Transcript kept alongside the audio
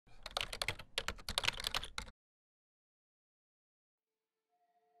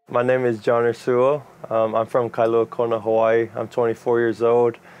My name is John Ursua. I'm from Kailua Kona, Hawaii. I'm 24 years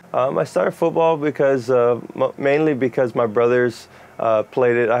old. I started football because mainly because my brothers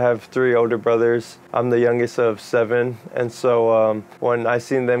played it. I have 3 older brothers. I'm the youngest of 7, and so when I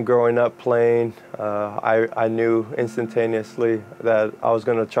seen them growing up playing, I knew instantaneously that I was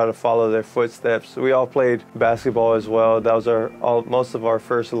going to try to follow their footsteps. We all played basketball as well. That was most of our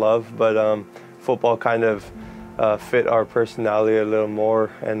first love, but football kind of fit our personality a little more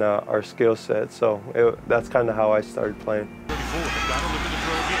and our skill set. So that's kind of how I started playing.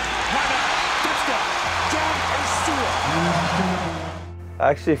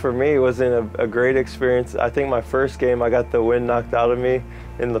 Actually, for me, it wasn't a great experience. I think my first game, I got the wind knocked out of me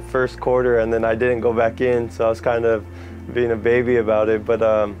in the first quarter, and then I didn't go back in, so I was kind of being a baby about it. But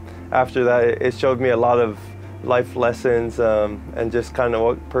after that, it showed me a lot of life lessons and just kind of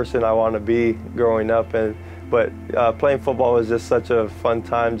what person I want to be growing up. But playing football was just such a fun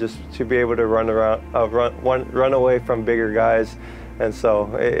time, just to be able to run away from bigger guys, and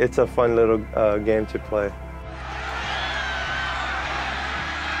so it's a fun little game to play.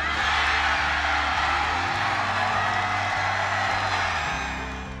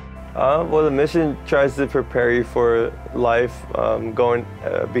 Well, the mission tries to prepare you for life,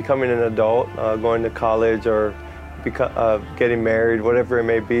 becoming an adult, going to college, or getting married, whatever it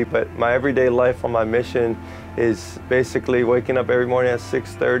may be. But my everyday life on my mission is basically waking up every morning at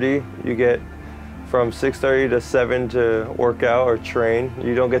 6:30. You get from 6:30 to 7 to work out or train.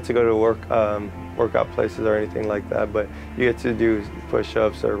 You don't get to go to workout places or anything like that, but you get to do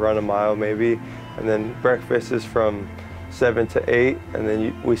push-ups or run a mile maybe. And then breakfast is from 7 to 8, and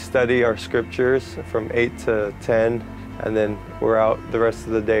then we study our scriptures from 8 to 10, and then we're out the rest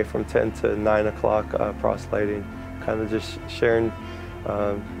of the day from 10 to 9 o'clock proselyting, kind of just sharing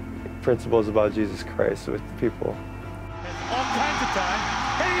principles about Jesus Christ with people. All kinds of time.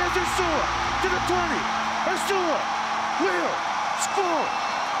 Hey, here's Ursua to the 20. Ursua will score.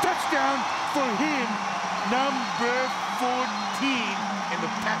 Touchdown for him, number 14 in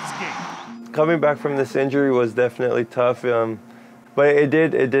the Pats game. Coming back from this injury was definitely tough, but it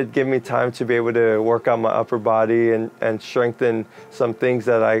did give me time to be able to work on my upper body and strengthen some things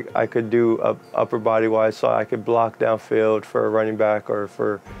that I could do upper body wise, so I could block downfield for a running back or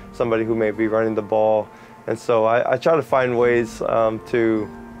for somebody who may be running the ball. And so I try to find ways to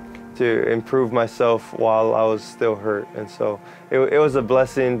improve myself while I was still hurt. And so it was a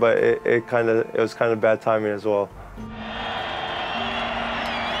blessing, but it was kind of bad timing as well.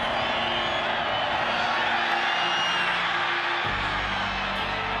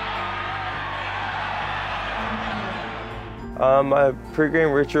 My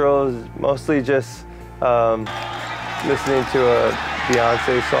pregame ritual is mostly just listening to a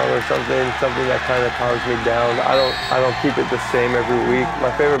Beyonce song or something that kind of calms me down. I don't keep it the same every week.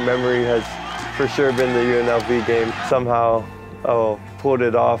 My favorite memory has for sure been the UNLV game. Somehow pulled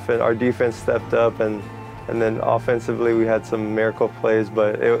it off, and our defense stepped up, and then offensively we had some miracle plays,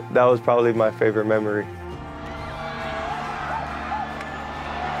 but that was probably my favorite memory.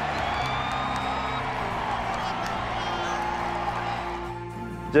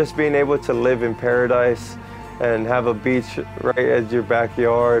 Just being able to live in paradise and have a beach right at your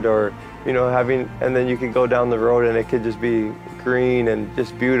backyard, or and then you could go down the road and it could just be green and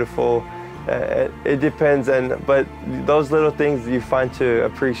just beautiful. It depends, but those little things you find to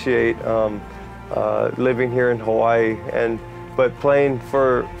appreciate living here in Hawaii. But playing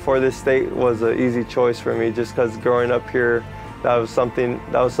for this state was an easy choice for me, just because growing up here, somebody.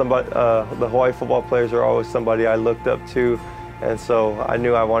 The Hawaii football players are always somebody I looked up to. And so I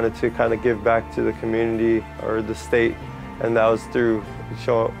knew I wanted to kind of give back to the community or the state, and that was through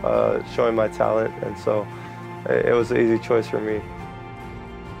showing my talent. And so it was an easy choice for me.